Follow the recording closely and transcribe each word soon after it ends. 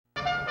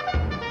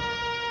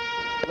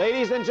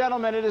Ladies and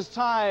gentlemen, it is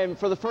time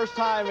for the first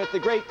time at the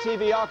great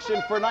TV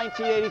auction for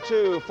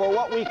 1982 for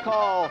what we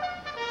call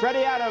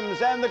Freddie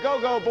Adams and the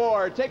Go-Go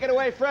Board. Take it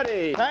away,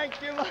 Freddie.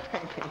 Thank you, Mike.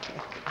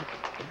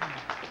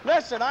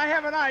 Listen, I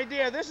have an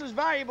idea. This is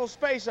valuable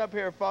space up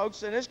here,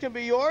 folks, and this can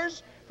be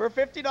yours for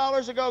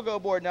 $50 a Go-Go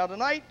Board. Now,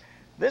 tonight,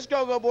 this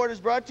Go-Go Board is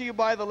brought to you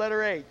by the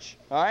letter H.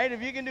 All right?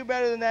 If you can do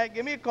better than that,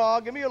 give me a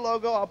call, give me a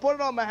logo, I'll put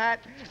it on my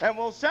hat, and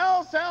we'll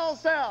sell, sell,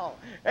 sell.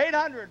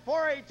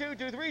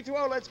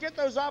 800-482-2320. Let's get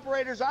those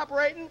operators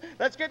operating.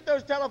 Let's get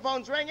those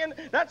telephones ringing.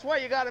 That's why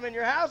you got them in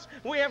your house.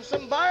 We have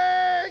some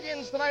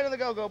bargains tonight on the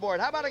Go-Go Board.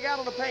 How about a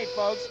gallon of paint,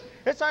 folks?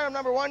 It's item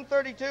number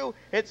 132.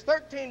 It's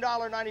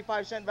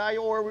 $13.95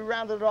 value, or we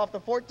rounded it off to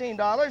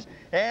 $14.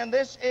 And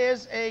this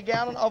is a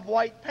gallon of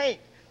white paint.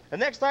 The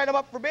next item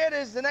up for bid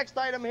is the next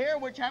item here,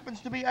 which happens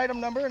to be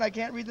item number, and I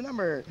can't read the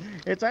number.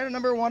 It's item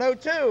number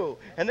 102,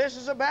 and this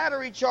is a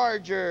battery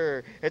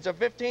charger. It's a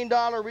 $15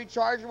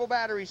 rechargeable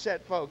battery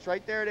set, folks.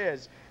 Right there it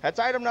is. That's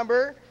item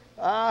number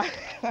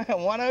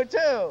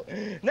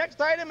 102.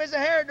 Next item is a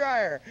hair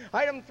dryer.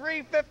 Item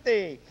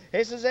 350.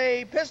 This is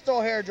a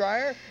pistol hair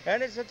dryer,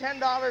 and it's a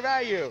 $10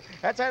 value.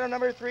 That's item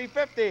number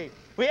 350.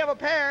 We have a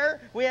pair,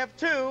 we have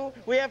two,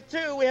 we have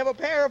a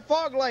pair of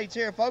fog lights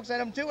here, folks,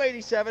 item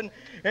 287.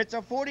 It's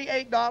a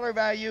 $48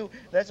 value.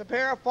 That's a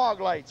pair of fog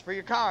lights for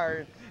your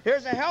car.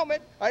 Here's a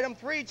helmet, item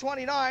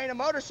 329, a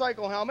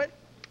motorcycle helmet.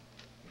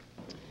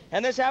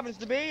 And this happens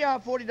to be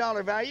a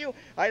 $40 value,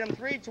 item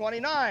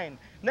 329.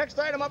 Next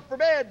item up for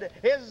bid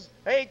is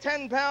a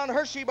 10-pound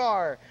Hershey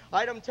bar.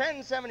 Item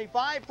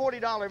 1075,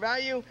 $40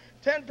 value,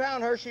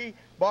 10-pound Hershey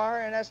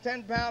bar, and that's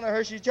 10-pound of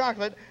Hershey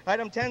chocolate.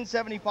 Item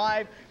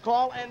 1075,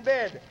 call and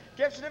bid.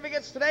 Gift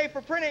certificates today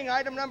for printing,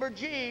 item number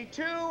G,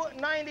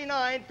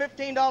 $2.99,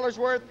 $15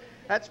 worth.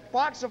 That's a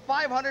box of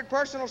 500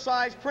 personal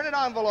size printed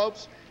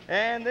envelopes.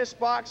 And this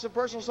box of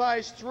personal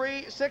size 6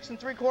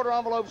 3/4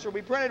 envelopes will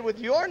be printed with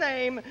your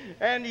name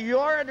and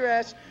your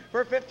address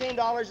for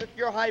 $15 if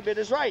your high bid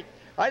is right.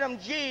 Item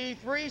G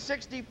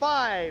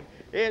 365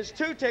 is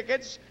 2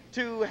 tickets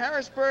to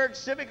Harrisburg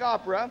Civic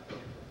Opera,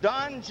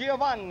 Don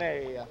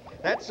Giovanni.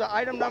 That's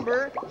item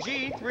number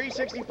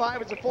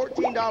G365. It's a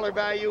 $14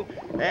 value,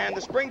 and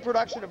the spring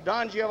production of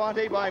Don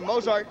Giovanni by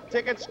Mozart.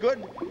 Tickets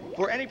good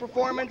for any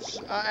performance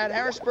at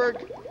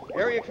Harrisburg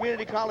Area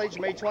Community College,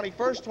 May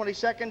 21st,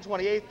 22nd,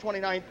 28th,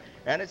 29th,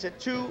 and it's at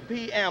 2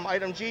 p.m.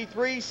 Item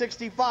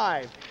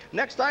G365.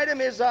 Next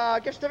item is a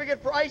gift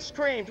certificate for ice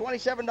cream,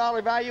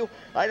 $27 value.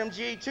 Item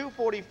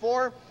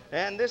G244,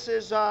 and this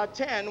is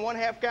 10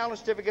 1/2 gallon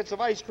certificates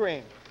of ice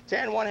cream.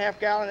 10 1/2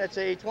 gallon, it's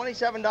a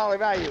 $27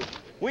 value.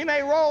 We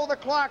may roll the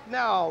clock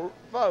now,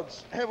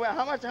 folks.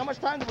 How much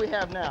time do we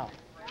have now?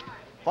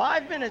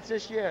 5 minutes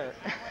this year.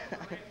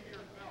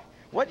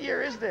 What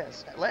year is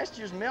this? Last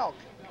year's milk.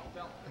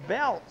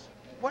 Belt.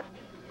 What?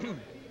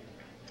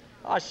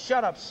 Oh,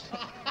 shut up.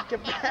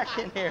 Get back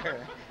in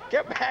here.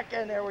 Get back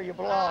in there where you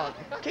belong.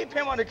 Keep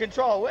him under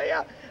control, will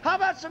ya? How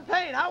about some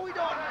paint? How we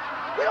doing?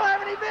 We don't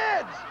have any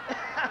bids.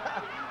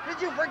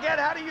 Did you forget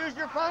how to use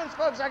your phones,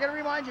 folks? I gotta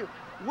remind you.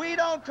 We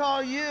don't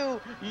call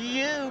you,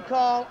 you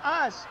call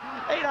us.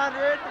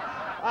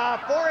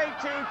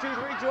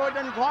 800-482-2320. It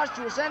doesn't cost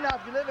you a cent. Now,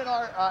 if you live in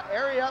our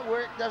area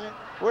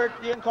where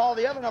you can call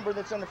the other number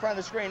that's on the front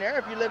of the screen there.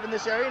 If you live in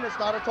this area and it's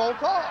not a toll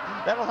call,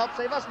 that'll help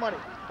save us money.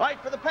 All right,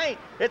 for the paint,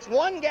 it's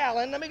 1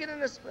 gallon. Let me get into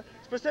this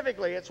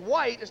specifically. It's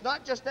white. It's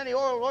not just any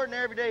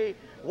ordinary everyday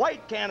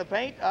white can of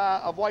paint,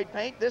 of white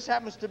paint. This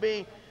happens to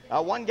be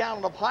 1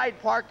 gallon of Hyde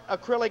Park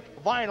acrylic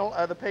vinyl.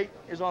 The paint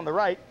is on the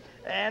right.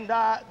 And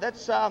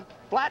that's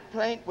flat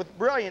paint with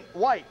brilliant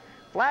white.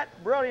 Flat,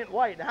 brilliant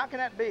white. Now, how can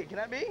that be? Can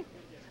that be?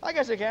 I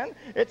guess it can.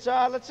 It's,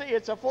 let's see,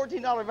 it's a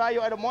 $14 value,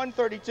 item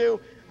 132.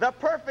 The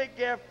perfect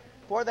gift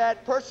for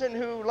that person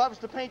who loves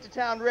to paint the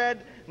town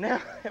red. Now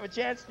have a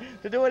chance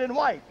to do it in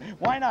white.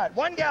 Why not?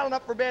 1 gallon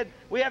up for bid.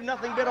 We have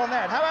nothing bid on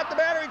that. How about the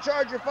battery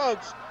charger,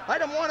 folks?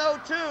 Item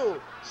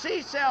 102.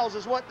 C-cells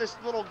is what this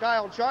little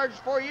guy will charge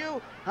for you.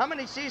 How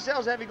many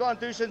C-cells have you gone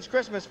through since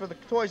Christmas for the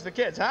toys of the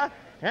kids, huh?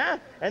 Huh?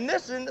 And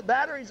the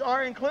batteries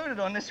are included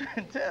on this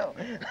one too.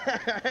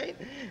 Right?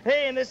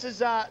 Hey, and this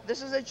is a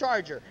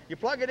charger. You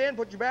plug it in,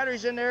 put your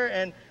batteries in there,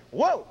 and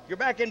whoa, you're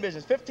back in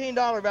business.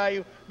 $15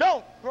 value.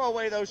 Don't throw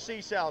away those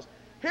C-cells.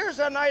 Here's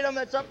an item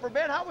that's up for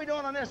bid. How are we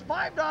doing on this?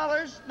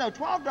 $5? No,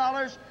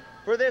 $12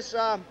 for this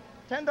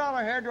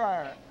 $10 hair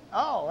dryer.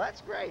 Oh,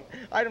 that's great.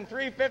 Item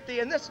 350,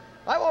 and this,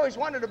 I've always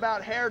wondered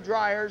about hair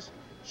dryers.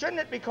 Shouldn't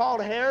it be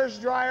called hair's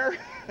dryer?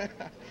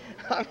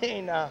 I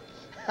mean,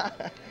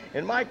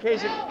 in my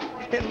case,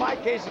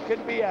 it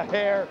could be a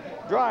hair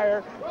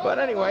dryer. But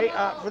anyway,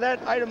 for that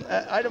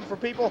item for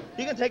people,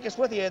 you can take this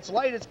with you. It's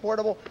light, it's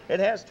portable. It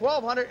has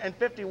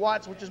 1,250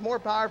 watts, which is more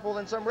powerful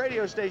than some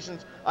radio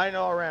stations I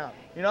know around.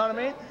 You know what I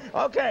mean?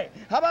 Okay,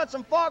 how about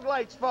some fog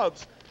lights,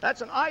 folks? That's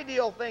an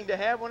ideal thing to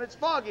have when it's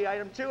foggy.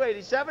 Item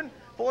 287,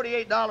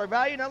 $48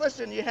 value. Now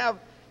listen, you have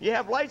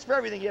lights for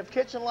everything. You have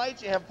kitchen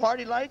lights, you have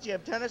party lights, you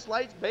have tennis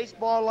lights,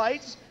 baseball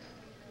lights.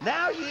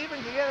 Now you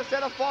even can get a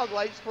set of fog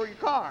lights for your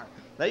car.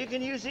 Now you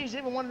can use these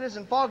even when it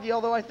isn't foggy,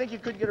 although I think you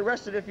could get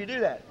arrested if you do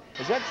that.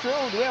 Is that true?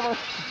 Do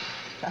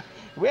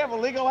we have a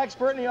legal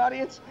expert in the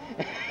audience?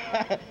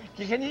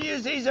 Can you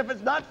use these if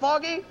it's not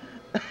foggy?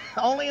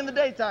 Only in the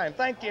daytime.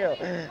 Thank you.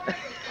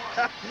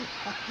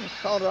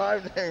 Hold on, I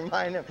have to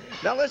remind him.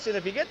 Now listen,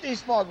 if you get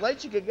these fog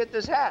lights, you can get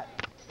this hat.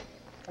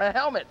 A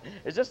helmet.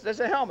 There's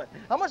a helmet.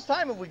 How much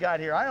time have we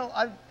got here?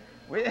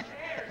 We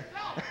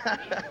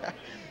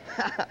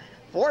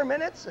 4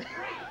 minutes?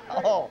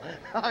 Oh,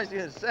 I was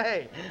going to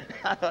say,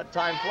 I thought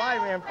time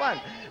flies, man, fun.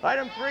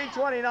 Item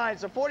 329,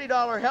 it's a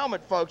 $40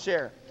 helmet, folks,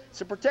 here.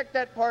 To protect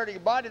that part of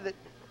your body that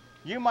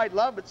you might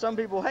love, but some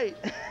people hate.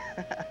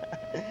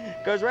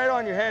 Goes right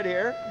on your head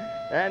here,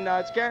 and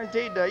it's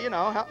guaranteed to, you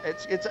know,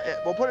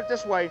 we'll put it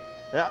this way.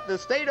 The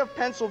state of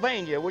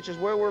Pennsylvania, which is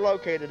where we're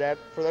located at,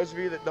 for those of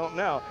you that don't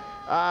know,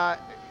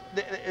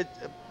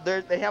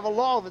 they have a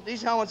law that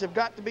these helmets have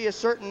got to be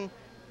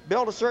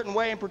built a certain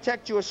way and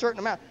protect you a certain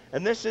amount.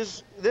 And this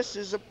is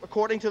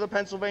according to the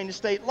Pennsylvania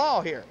state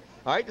law here.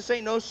 All right, this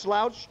ain't no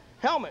slouch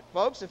helmet,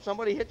 folks. If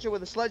somebody hits you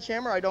with a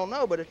sledgehammer, I don't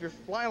know, but if you're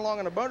flying along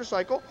on a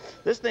motorcycle,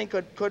 this thing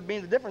could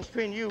mean the difference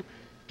between you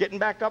getting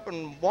back up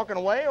and walking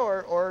away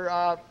or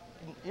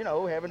you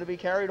know, having to be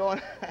carried on.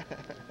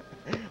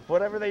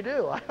 Whatever they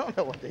do. I don't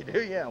know what they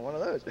do. Yeah, one of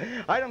those.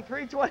 Item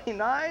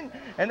 329,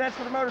 and that's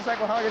for the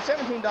motorcycle helmet.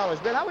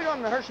 $17 bid. How we doing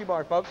on the Hershey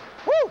bar, folks?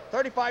 Woo!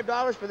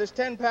 $35 for this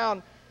 10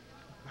 pounds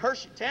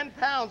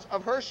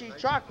of Hershey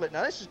chocolate.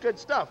 Now, this is good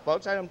stuff,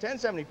 folks. Item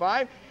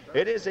 1075.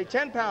 It is a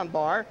 10-pound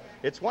bar.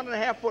 It's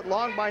 1.5 foot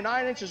long by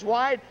 9 inches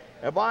wide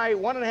by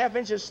 1.5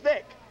 inches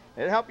thick.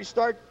 It'll help you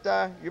start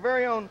your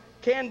very own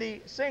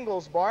candy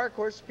singles bar. Of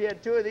course, if you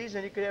had 2 of these,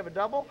 then you could have a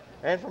double.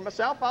 And for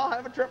myself, I'll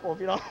have a triple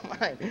if you don't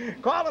mind.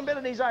 Call and bid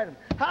on these items.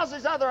 How's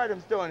these other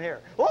items doing here?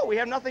 Oh, we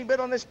have nothing bid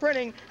on this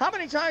printing. How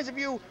many times have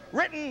you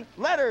written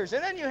letters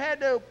and then you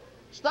had to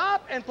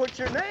stop and put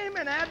your name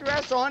and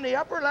address on the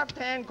upper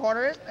left-hand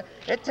corner?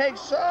 It takes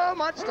so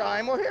much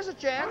time. Well, here's a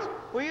chance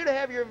for you to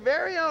have your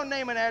very own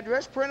name and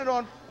address printed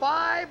on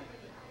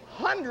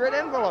 500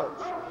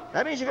 envelopes.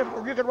 That means you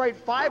could write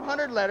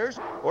 500 letters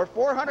or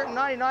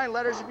 499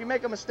 letters. If you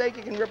make a mistake,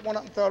 you can rip one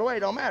up and throw it away.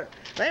 Don't matter.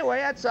 Anyway,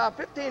 that's a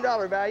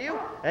 $15 value,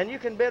 and you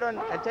can bid on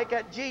and take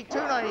that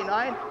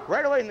G299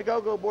 right away in the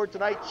go-go board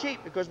tonight,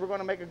 cheap, because we're going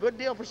to make a good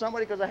deal for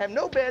somebody, because I have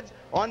no bids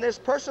on this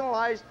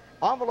personalized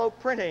envelope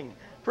printing.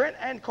 Print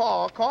and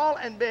call. Call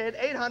and bid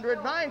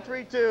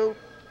 800-932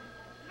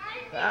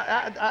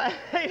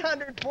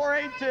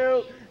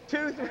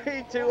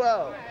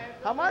 800-482-2320.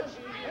 How much?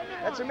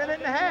 That's a minute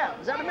and a half.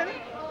 Is that a minute?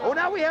 Oh,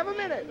 now we have a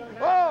minute.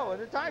 Oh,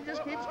 the time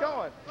just keeps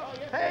going.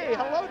 Hey,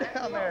 hello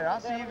down there.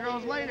 I'll see you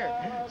girls later.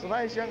 It's a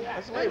nice young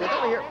lady. Look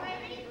over here.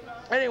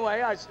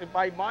 Anyway,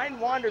 my mind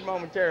wandered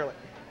momentarily.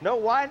 Know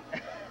what?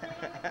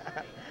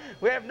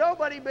 We have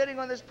nobody bidding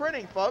on this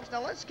printing, folks.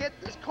 Now let's get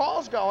these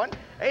calls going.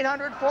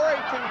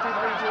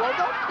 800-482-2320.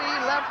 Don't be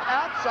left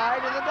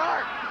outside in the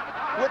dark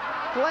with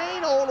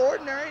plain old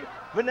ordinary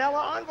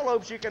vanilla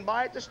envelopes you can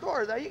buy at the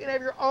store. Now you can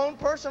have your own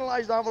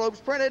personalized envelopes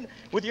printed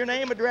with your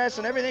name, address,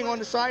 and everything on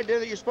the side there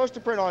that you're supposed to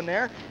print on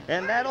there.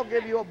 And that'll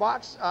give you a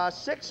box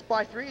 6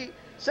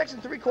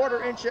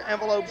 3/4 inch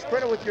envelopes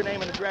printed with your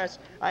name and address.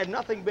 I have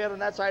nothing bid on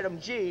that's item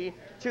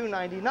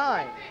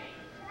G299.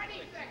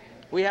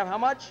 We have how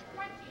much?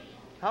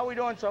 How are we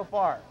doing so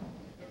far?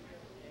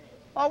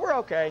 Oh, we're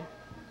okay.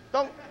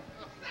 Don't.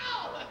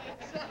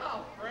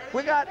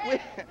 We got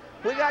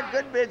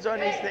good bids on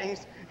these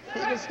things.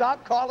 You can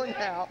stop calling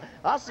now.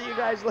 I'll see you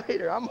guys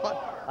later.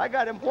 I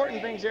got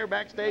important things here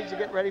backstage to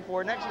get ready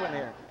for next one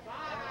here.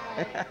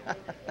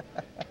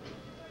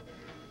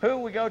 Who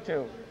we go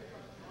to?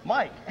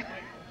 Mike.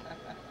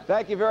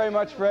 Thank you very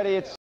much, Freddie. It's